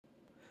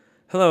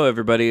Hello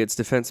everybody, it's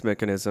Defense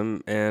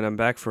Mechanism, and I'm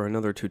back for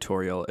another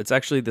tutorial. It's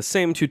actually the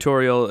same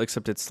tutorial,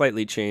 except it's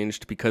slightly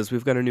changed because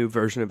we've got a new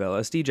version of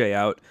LSDj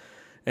out,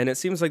 and it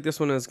seems like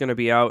this one is going to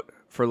be out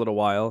for a little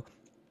while.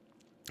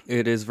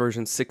 It is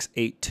version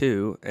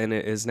 6.8.2, and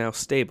it is now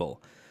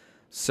stable.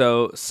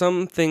 So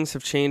some things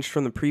have changed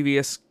from the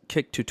previous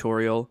kick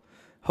tutorial,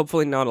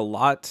 hopefully not a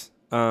lot.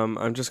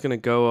 I'm just going to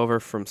go over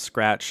from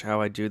scratch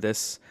how I do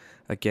this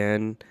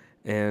again,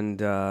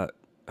 and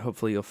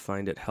hopefully you'll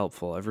find it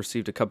helpful. I've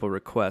received a couple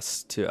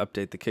requests to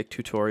update the kick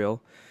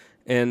tutorial,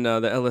 and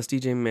the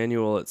LSDj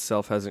manual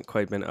itself hasn't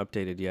quite been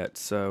updated yet,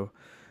 so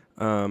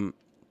I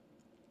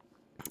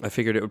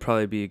figured it would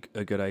probably be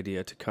a good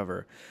idea to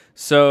cover.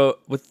 So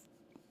with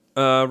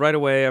right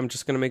away, I'm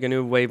just going to make a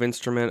new wave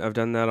instrument. I've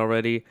done that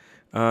already.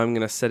 I'm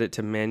going to set it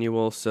to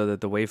manual so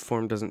that the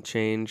waveform doesn't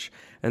change,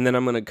 and then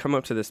I'm going to come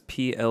up to this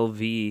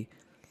PLV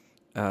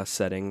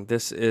setting.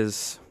 This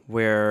is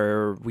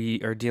where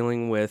we are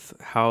dealing with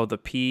how the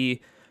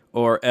P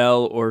or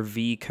L or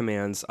V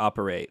commands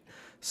operate.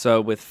 So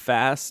with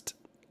fast,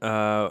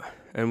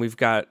 and we've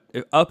got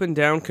up and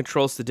down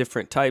controls the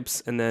different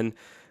types, and then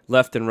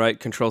left and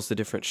right controls the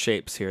different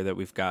shapes here that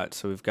we've got.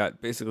 So we've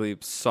got basically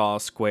saw,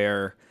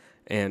 square,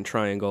 and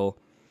triangle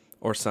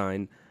or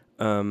sine.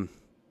 And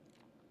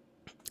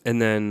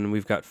then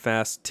we've got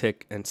fast,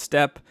 tick, and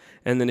step.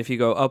 And then if you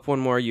go up one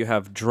more, you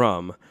have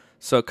drum.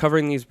 So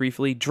covering these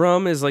briefly,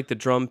 drum is like the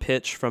drum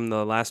pitch from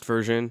the last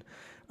version.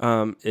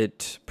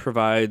 It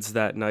provides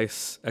that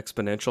nice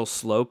exponential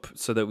slope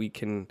so that we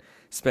can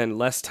spend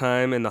less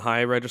time in the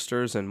high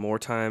registers and more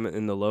time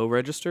in the low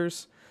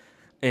registers.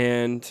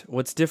 And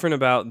what's different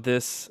about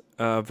this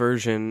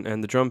version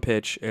and the drum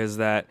pitch is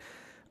that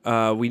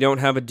we don't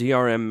have a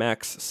DRM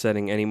max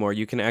setting anymore.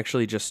 You can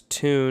actually just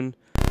tune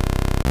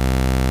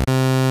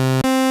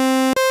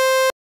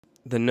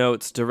the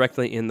notes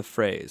directly in the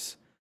phrase.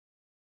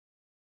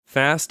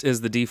 Fast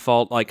is the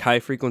default, like high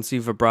frequency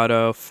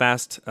vibrato,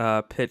 fast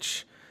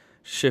pitch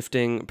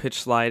shifting,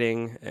 pitch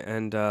sliding,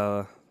 and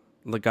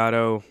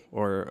legato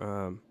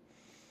or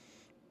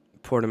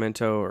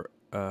portamento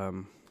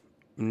or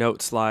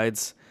note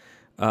slides.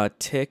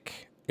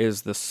 Tick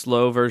is the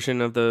slow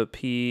version of the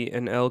P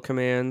and L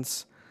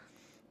commands,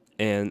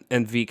 and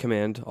V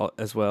command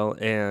as well.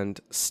 And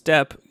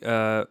step,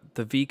 the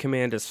V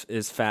command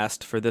is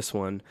fast for this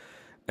one,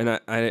 and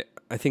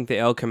I think the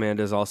L command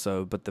is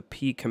also, but the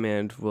P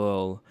command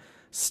will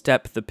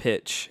step the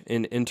pitch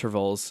in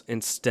intervals.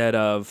 Instead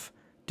of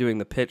doing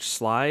the pitch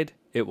slide,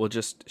 it will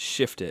just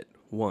shift it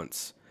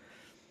once.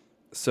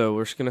 So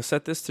we're just going to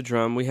set this to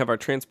drum. We have our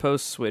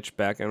transpose switch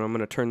back, and I'm going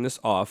to turn this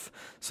off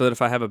so that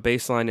if I have a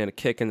bass line and a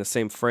kick in the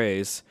same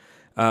phrase,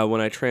 when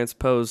I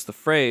transpose the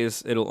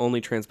phrase, it'll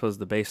only transpose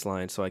the bass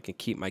line so I can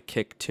keep my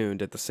kick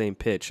tuned at the same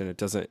pitch and it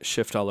doesn't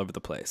shift all over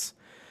the place.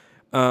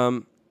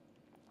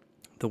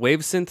 The wave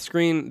synth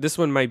screen, this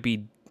one might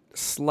be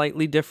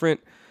slightly different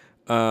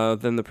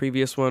than the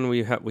previous one.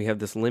 We have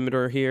this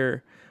limiter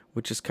here,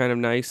 which is kind of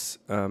nice.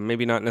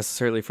 Maybe not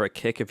necessarily for a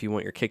kick if you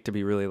want your kick to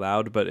be really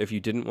loud, but if you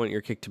didn't want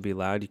your kick to be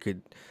loud, you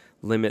could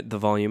limit the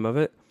volume of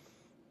it.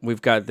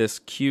 We've got this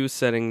Q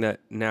setting that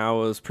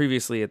now was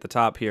previously at the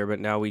top here, but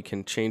now we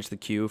can change the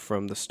Q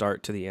from the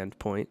start to the end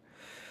point.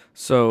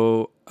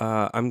 So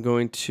I'm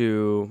going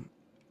to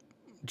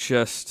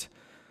just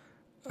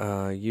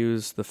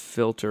use the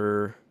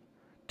filter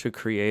to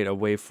create a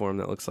waveform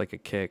that looks like a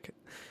kick.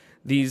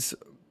 This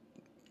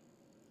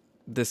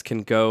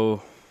can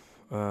go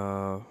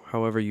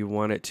however you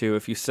want it to.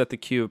 If you set the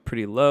Q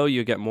pretty low,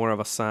 you get more of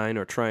a sine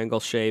or triangle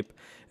shape.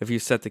 If you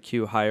set the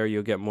Q higher,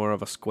 you'll get more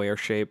of a square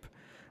shape.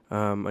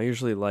 I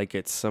usually like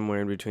it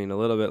somewhere in between, a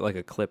little bit like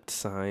a clipped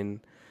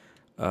sine,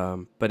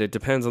 but it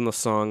depends on the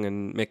song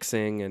and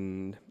mixing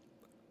and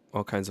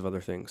all kinds of other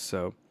things.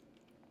 So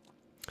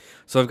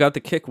I've got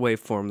the kick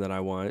waveform that I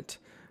want.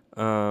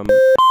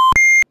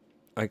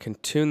 I can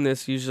tune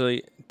this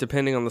usually,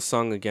 depending on the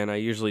song again, I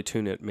usually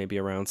tune it maybe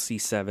around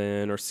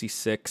C7 or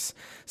C6.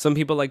 Some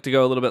people like to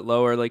go a little bit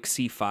lower, like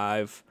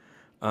C5.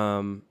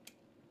 To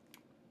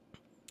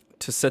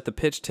set the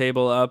pitch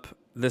table up,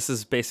 this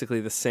is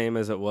basically the same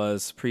as it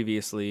was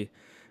previously.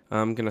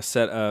 I'm going to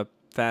set a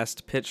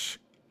fast pitch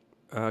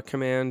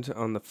command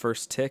on the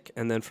first tick,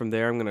 and then from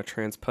there I'm going to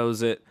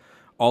transpose it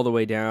all the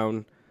way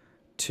down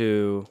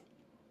to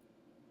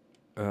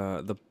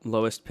the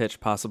lowest pitch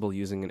possible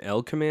using an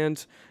L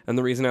command. And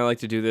the reason I like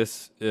to do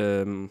this,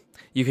 you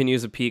can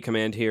use a P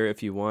command here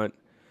if you want,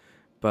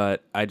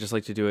 but I just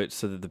like to do it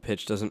so that the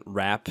pitch doesn't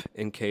wrap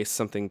in case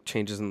something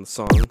changes in the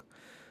song.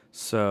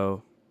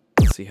 So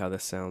let's see how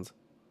this sounds.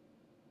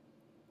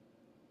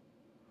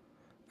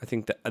 I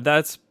think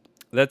that's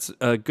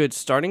a good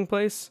starting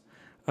place.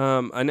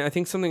 And I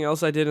think something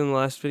else I did in the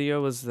last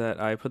video was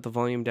that I put the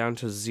volume down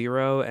to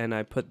 0, and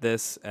I put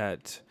this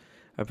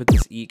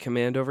E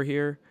command over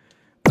here.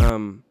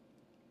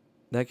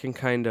 That can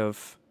kind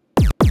of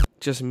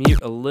just mute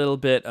a little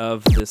bit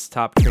of this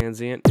top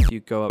transient if you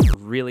go up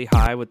really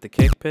high with the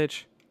kick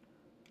pitch.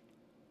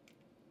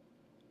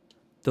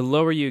 The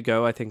lower you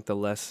go, I think the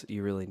less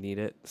you really need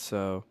it.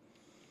 So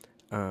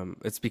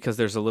It's because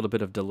there's a little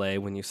bit of delay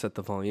when you set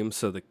the volume,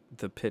 so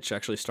the pitch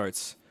actually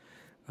starts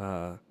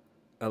a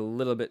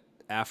little bit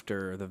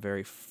after the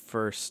very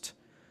first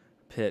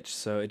pitch,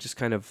 so it just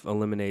kind of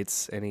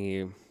eliminates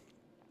any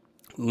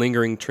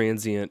lingering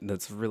transient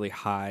that's really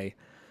high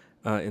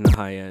in the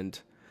high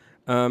end.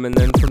 And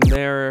then from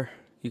there,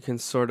 you can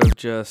sort of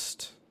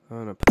just... I'm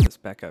going to put this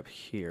back up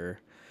here.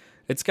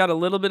 It's got a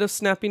little bit of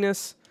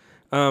snappiness.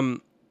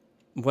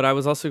 What I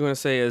was also going to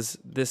say is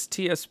this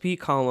TSP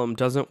column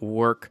doesn't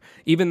work,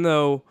 even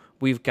though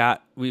we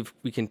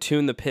can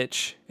tune the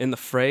pitch in the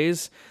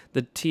phrase.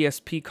 The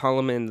TSP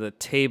column in the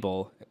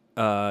table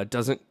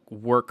doesn't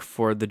work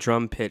for the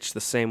drum pitch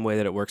the same way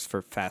that it works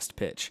for fast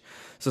pitch.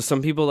 So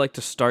some people like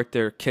to start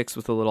their kicks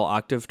with a little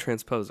octave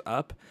transpose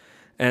up.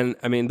 And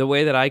I mean, the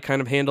way that I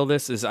kind of handle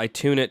this is I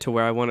tune it to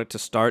where I want it to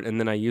start, and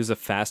then I use a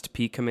fast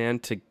P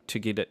command to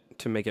get it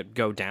to make it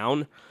go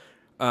down,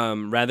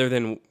 rather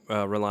than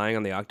relying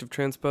on the octave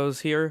transpose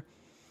here.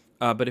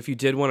 But if you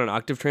did want an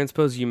octave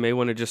transpose, you may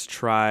want to just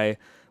try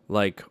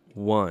like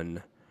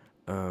 1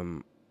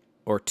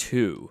 or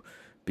 2,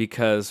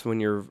 because when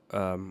you're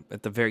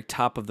at the very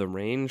top of the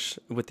range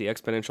with the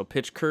exponential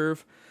pitch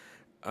curve,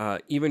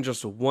 even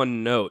just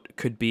one note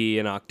could be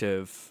an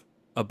octave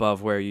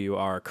above where you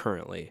are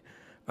currently.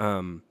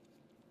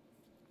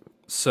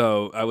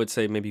 So I would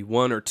say maybe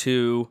 1 or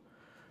 2,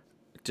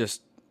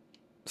 just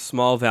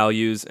small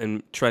values,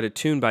 and try to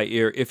tune by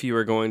ear if you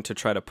are going to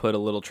try to put a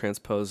little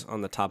transpose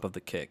on the top of the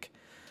kick.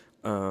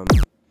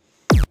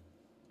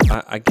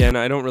 Again,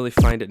 I don't really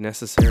find it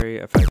necessary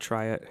if I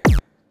try it.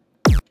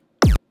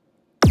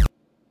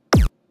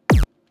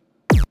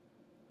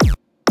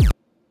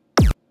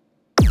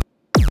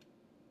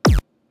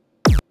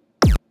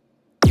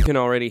 You can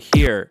already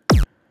hear,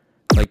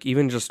 like,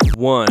 even just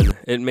 1,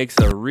 it makes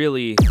a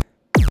really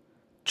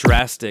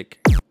drastic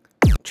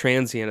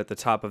transient at the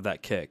top of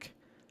that kick.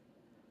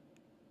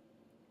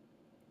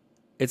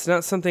 It's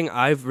not something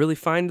I've really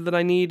find that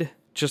I need,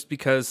 just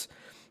because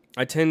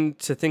I tend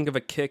to think of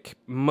a kick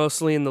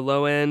mostly in the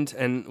low end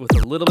and with a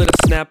little bit of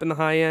snap in the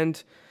high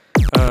end.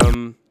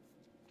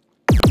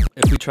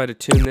 If we try to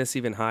tune this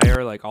even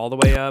higher, like all the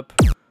way up,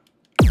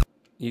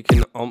 you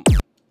can...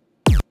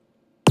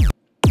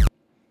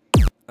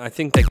 I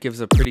think that gives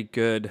a pretty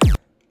good...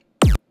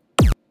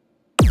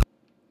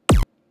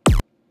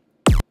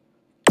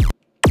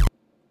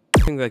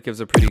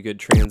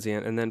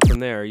 transient, and then from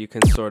there you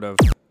can sort of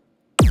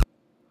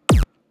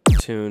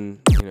tune,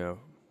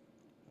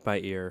 by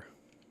ear.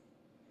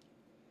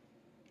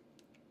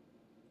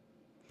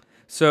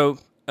 So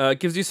it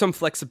gives you some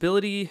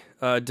flexibility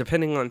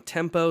depending on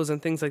tempos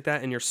and things like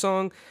that in your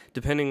song,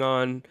 depending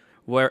on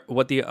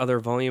what the other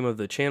volume of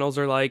the channels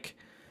are like.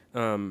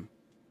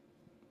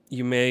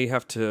 You may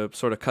have to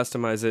sort of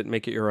customize it,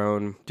 make it your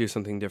own, do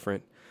something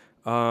different.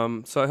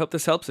 So I hope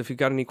this helps. If you've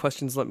got any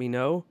questions, let me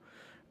know.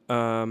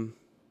 And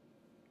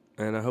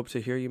I hope to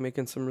hear you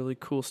making some really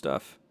cool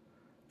stuff.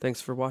 Thanks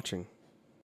for watching.